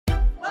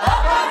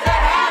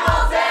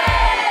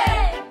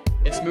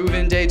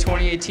Opening Day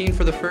 2018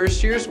 for the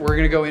first years. We're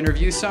gonna go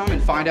interview some and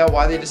find out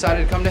why they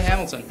decided to come to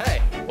Hamilton. Hey,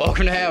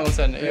 welcome to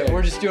Hamilton. Hey.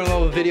 We're just doing a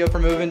little video for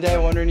Moving Day.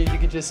 Wondering if you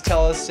could just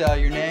tell us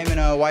your name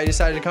and why you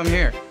decided to come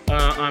here.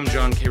 I'm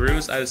John K.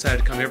 Roos. I decided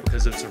to come here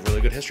because it's a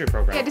really good history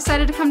program. I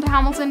decided to come to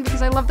Hamilton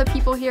because I love the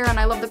people here and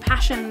I love the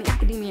passion in the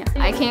academia.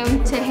 I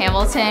came to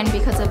Hamilton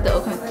because of the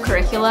open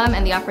curriculum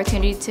and the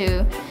opportunity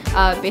to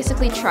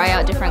basically try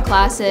out different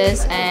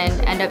classes and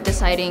end up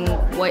deciding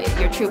what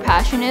your true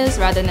passion is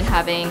rather than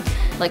having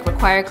like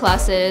required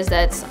classes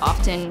that's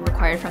often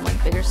required from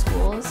like bigger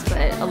schools.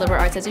 But a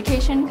liberal arts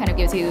education kind of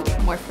gives you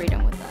more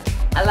freedom with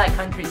that. I like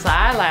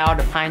countryside. I like all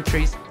the pine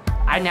trees.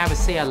 I never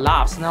see a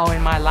lot of snow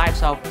in my life,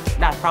 so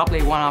that's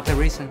probably one of the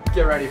reasons.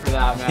 Get ready for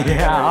that, man.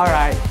 Yeah, all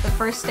right. The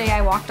first day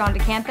I walked onto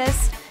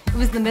campus, it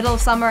was the middle of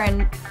summer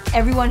and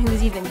everyone who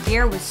was even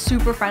here was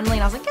super friendly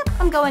and I was like, yep,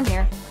 I'm going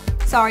here.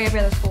 Sorry, every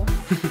other school.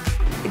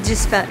 It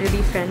just felt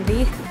really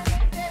friendly.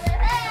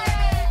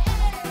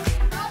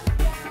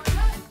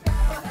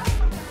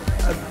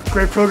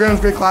 Great programs,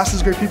 great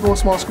classes, great people,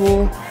 small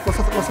school. What's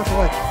that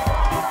like?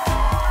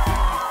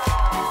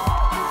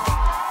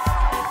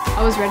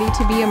 I was ready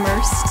to be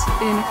immersed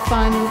in a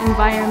fun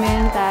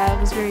environment that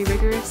was very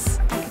rigorous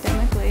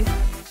academically.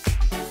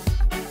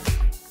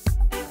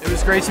 It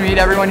was great to meet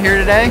everyone here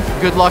today.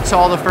 Good luck to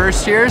all the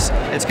first years.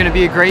 It's gonna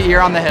be a great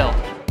year on the Hill.